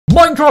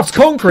Minecraft's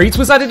concrete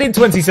was added in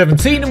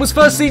 2017 and was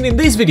first seen in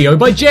this video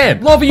by Jem.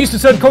 Lava used to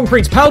turn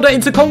concrete's powder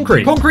into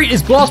concrete. Concrete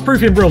is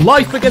blast-proof in real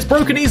life but gets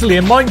broken easily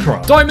in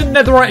Minecraft. Diamond,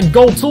 netherite and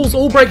gold tools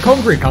all break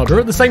concrete powder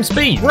at the same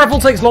speed. Gravel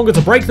takes longer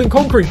to break than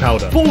concrete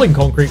powder. Falling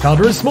concrete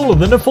powder is smaller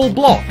than a full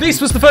block.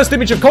 This was the first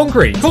image of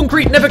concrete.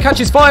 Concrete never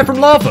catches fire from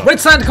lava. Red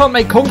sand can't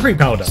make concrete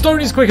powder.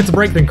 Stone is quicker to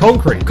break than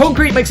concrete.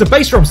 Concrete makes a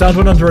bass drum sound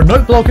when under a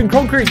note block and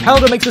concrete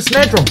powder makes a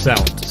snare drum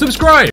sound. Subscribe!